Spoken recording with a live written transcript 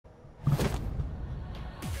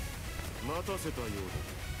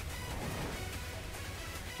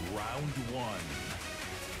Round one.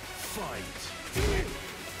 Fight.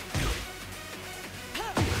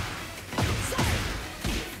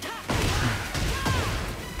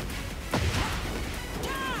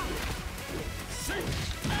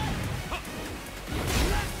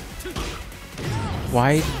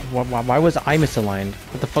 Why was I misaligned?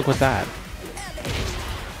 What the fuck was that?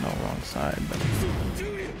 No, wrong side, but...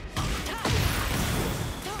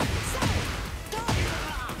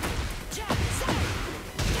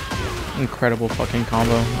 Incredible fucking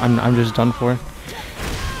combo. I'm just done for.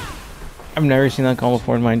 I've never seen that combo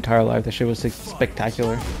before in my entire life. That shit was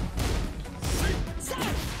spectacular.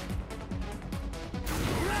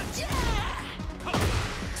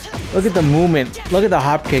 Look at the movement. Look at the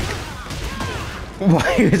hop kick.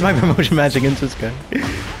 Why is my promotion match against this guy?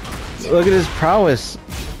 Look at his prowess.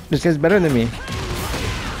 This guy's better than me.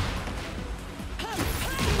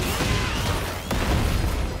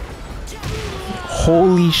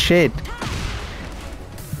 Holy shit.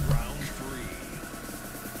 Round three.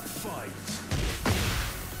 Fight.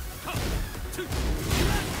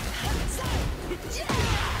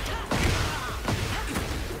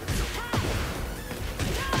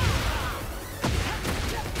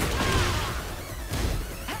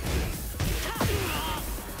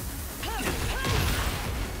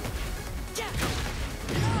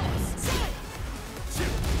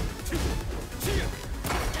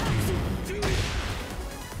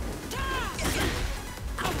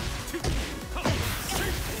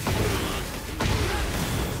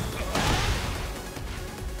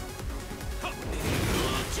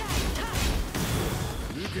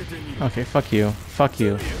 Okay, fuck you. Fuck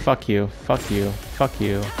you. Fuck you. Fuck you. Fuck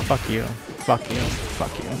you. Fuck you. Fuck you.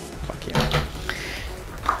 Fuck you. Fuck you.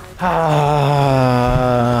 Ah,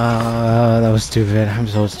 that was stupid. I'm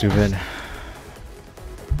so stupid.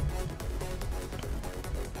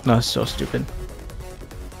 No, it's so stupid.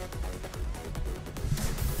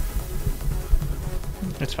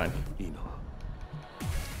 It's fine.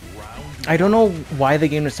 I don't know why the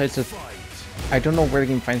game decides to... I don't know where the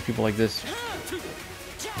game finds people like this.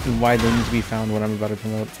 And why they need to be found when I'm about to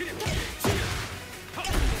promote.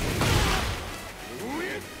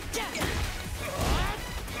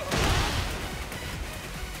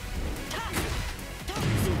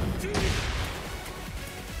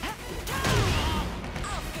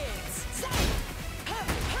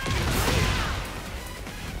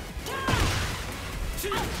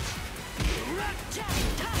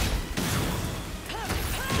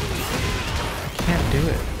 I can't do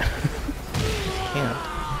it. I can't.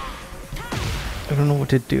 I don't know what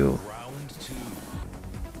to do. Round two.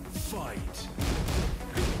 Fight.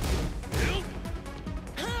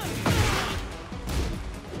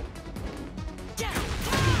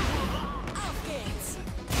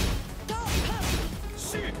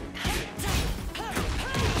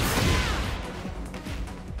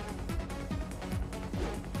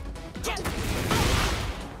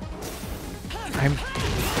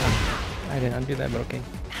 I didn't undo that, but okay.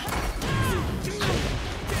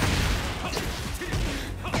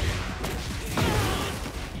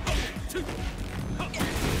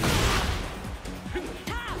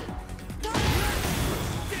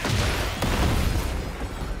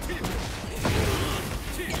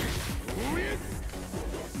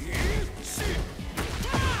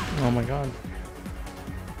 Oh my god.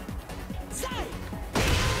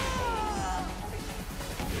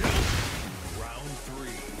 Round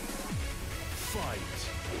three. Fight.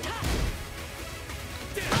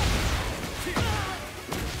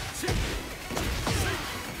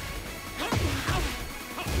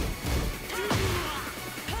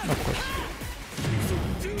 Of course.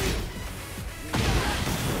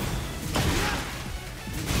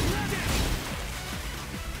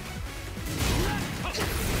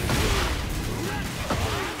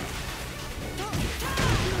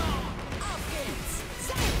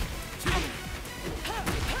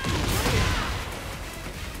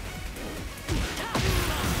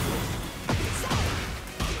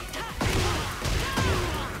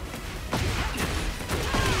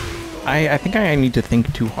 I think I need to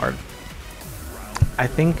think too hard. I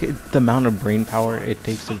think the amount of brain power it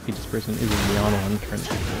takes to defeat this person is beyond 1 turn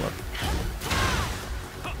people up.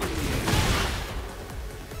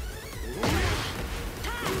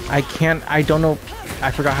 I can't, I don't know,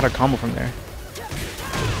 I forgot how to combo from there.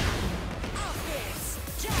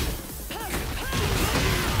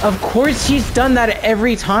 Of course he's done that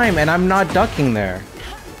every time and I'm not ducking there.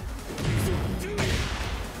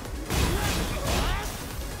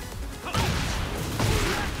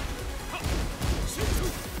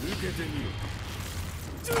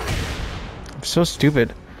 I'm so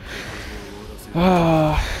stupid.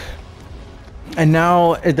 And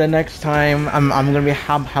now the next time I'm gonna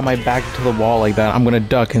have my back to the wall like that, I'm gonna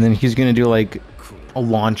duck, and then he's gonna do like a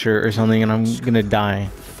launcher or something, and I'm gonna die.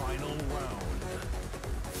 Final round.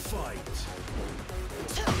 Fight.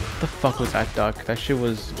 What the fuck was that duck? That shit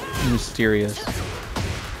was mysterious.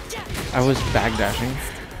 I was backdashing.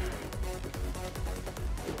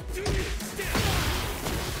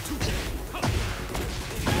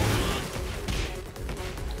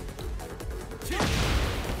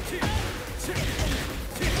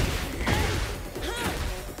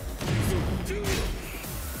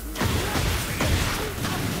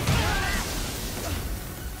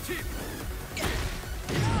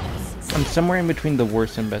 I'm somewhere in between the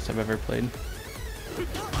worst and best I've ever played.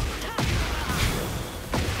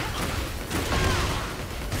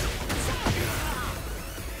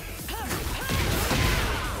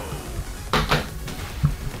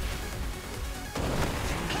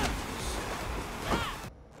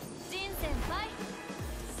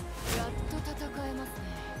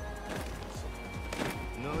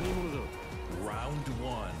 Round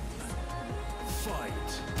one.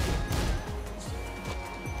 Fight.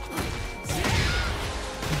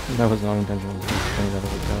 That was not intentional. It was funny that it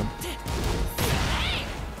worked out.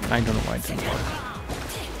 I don't know why it didn't work.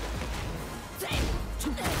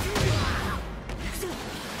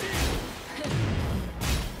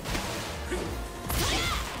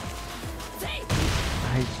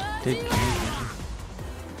 I did.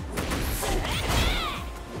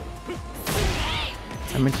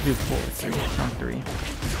 I meant to do 4, 3, not 3.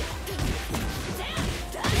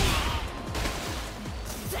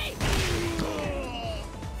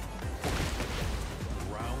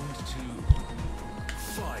 Round two.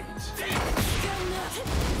 Fight.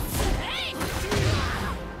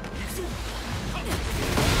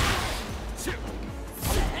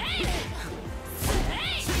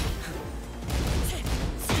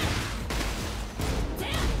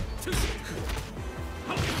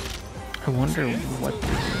 I wonder what this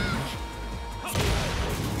is.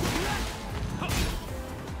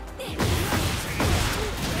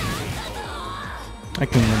 I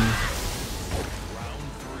can win. Round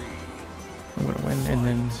three. I'm gonna win, and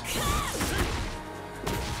then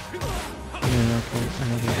okay, I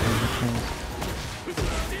know there's a chance.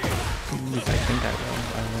 At least I think I will.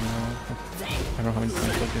 I don't know. I don't have any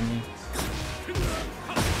conflict in me.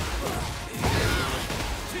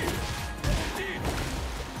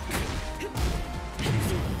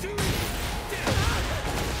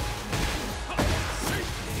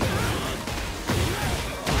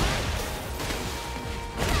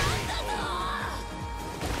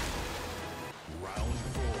 Round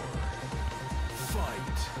four.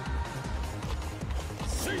 Fight.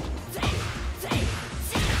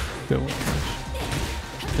 Good one.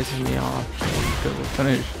 Pisses me off. Good one.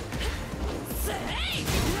 Finish.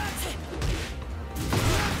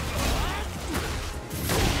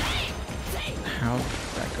 How did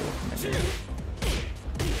that go with my day?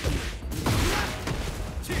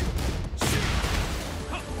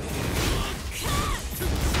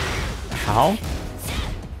 How?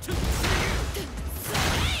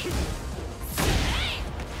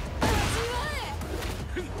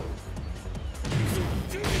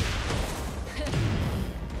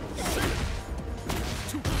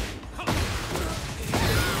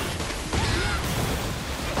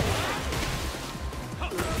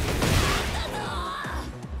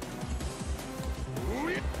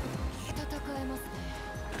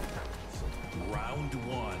 Round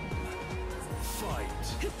one. Fight.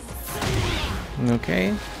 Okay.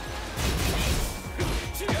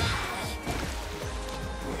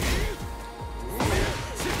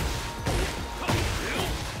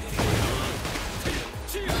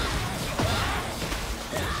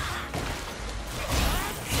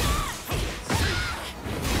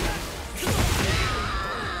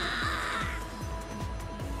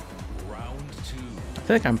 Round two. I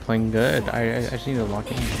feel like I'm playing good. I just need to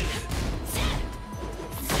lock in.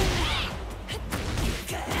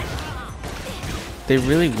 They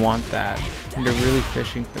really want that. And they're really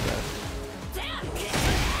fishing for that.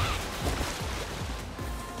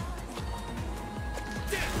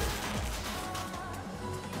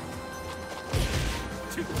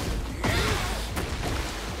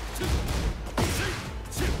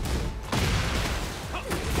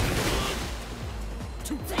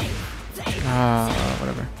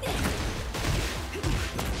 Whatever.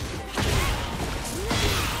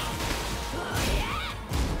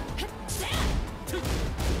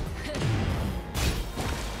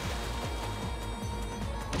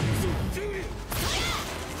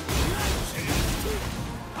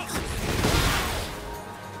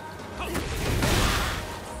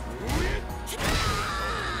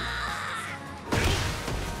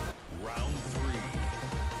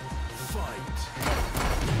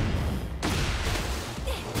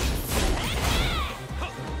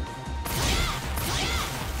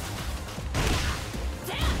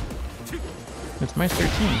 It's my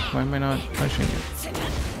 13. Why am I not pushing it?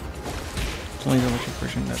 It's only the electric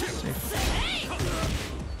version that's safe.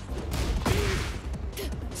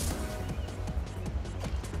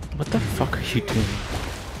 What the fuck are you doing?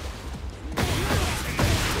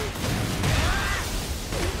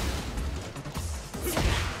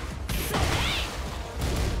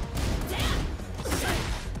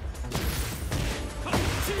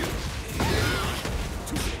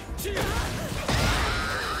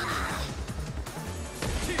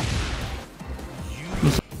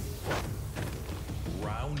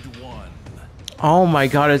 Round one. Oh my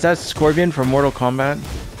god, is that Scorpion from Mortal Kombat?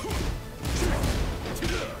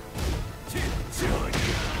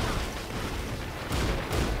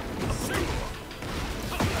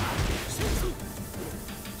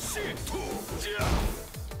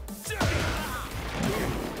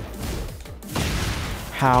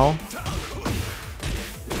 How?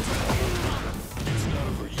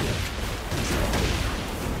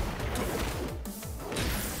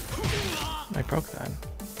 I broke that.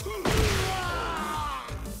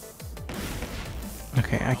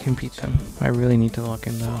 Okay, I can beat them. I really need to lock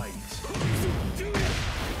in though.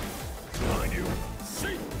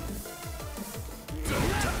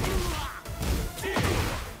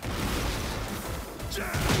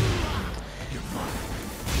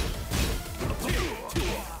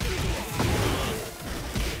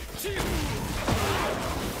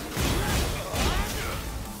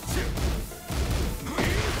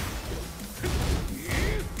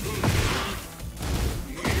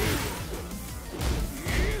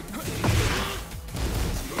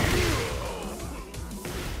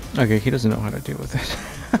 Okay, he doesn't know how to deal with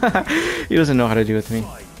it. He doesn't know how to deal with me.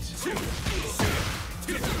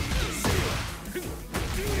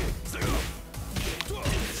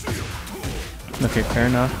 Okay, fair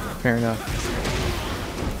enough. Fair enough.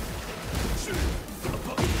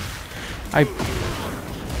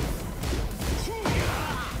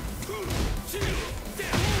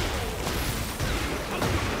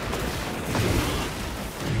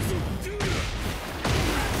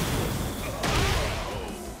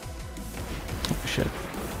 Oh, shit.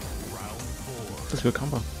 That's a good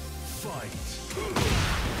combo.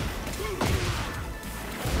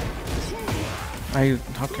 I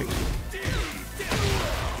hop kicked.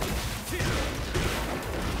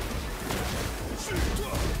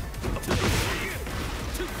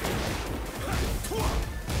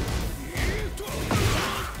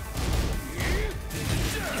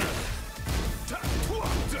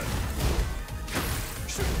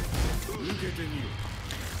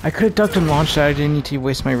 I could have ducked and launched that. I didn't need to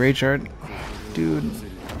waste my rage art. Dude,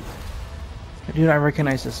 I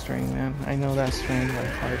recognize this string, man. I know that string by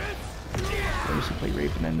heart. I used to play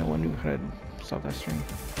Raven and no one knew how to stop that string.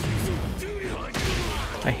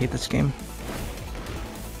 I hate this game.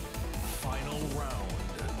 Final round.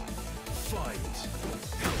 Fight.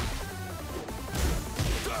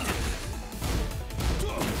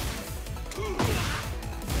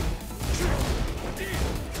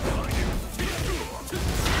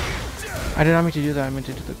 I did not mean to do that. I meant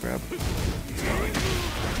to do the grab.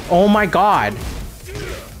 Oh my god!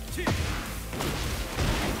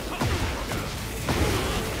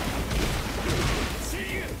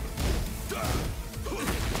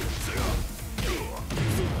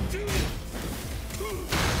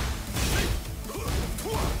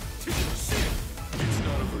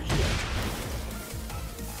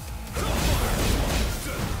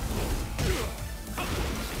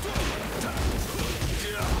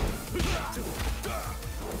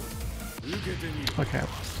 Okay, I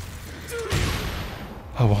lost.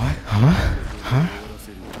 Oh, what? Huh? Huh?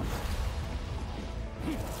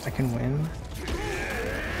 I can win?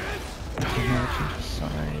 Oh no, change of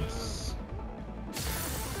size.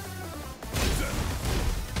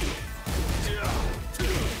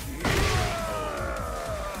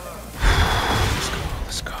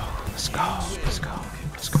 Let's go. Let's go. Let's go.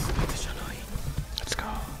 Let's go. Let's go.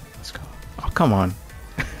 Let's go. Oh, come on.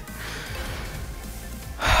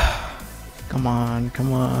 Come on,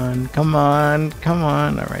 come on, come on, come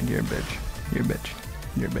on. Alright, you're a bitch. You're a bitch.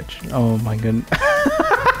 You're a bitch. Oh my goodness.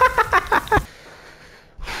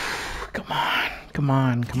 Come on, come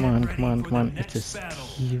on, come on, come on, come on. It's a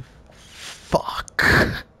Steve. Fuck.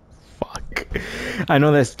 Fuck. I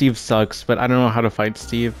know that Steve sucks, but I don't know how to fight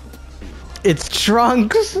Steve. It's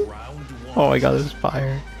Trunks! Oh my god, there's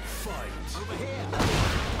fire.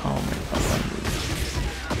 Oh my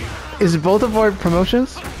god. Is both of our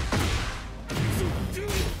promotions?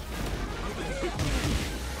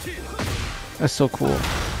 That's so cool.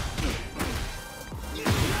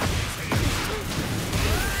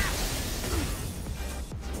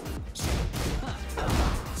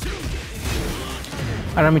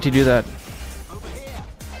 I don't mean to do that.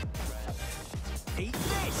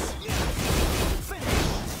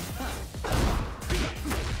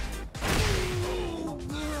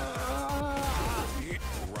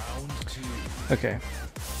 Okay.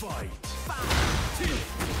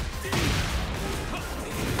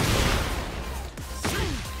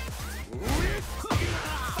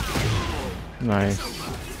 Nice.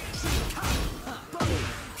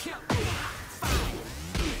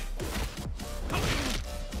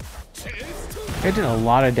 It did a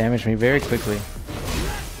lot of damage to me very quickly.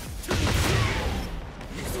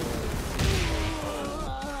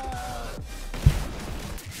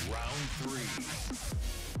 Round 3.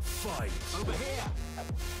 Fight. Over here.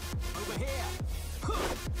 Over here.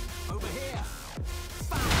 Over here.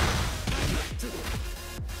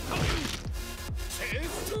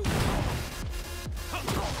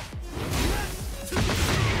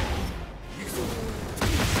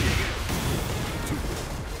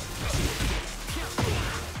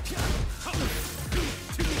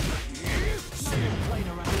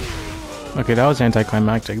 Okay, that was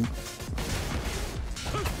anticlimactic.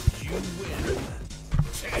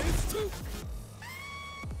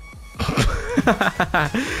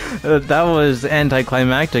 That was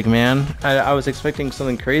anticlimactic, man. I was expecting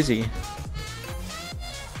something crazy.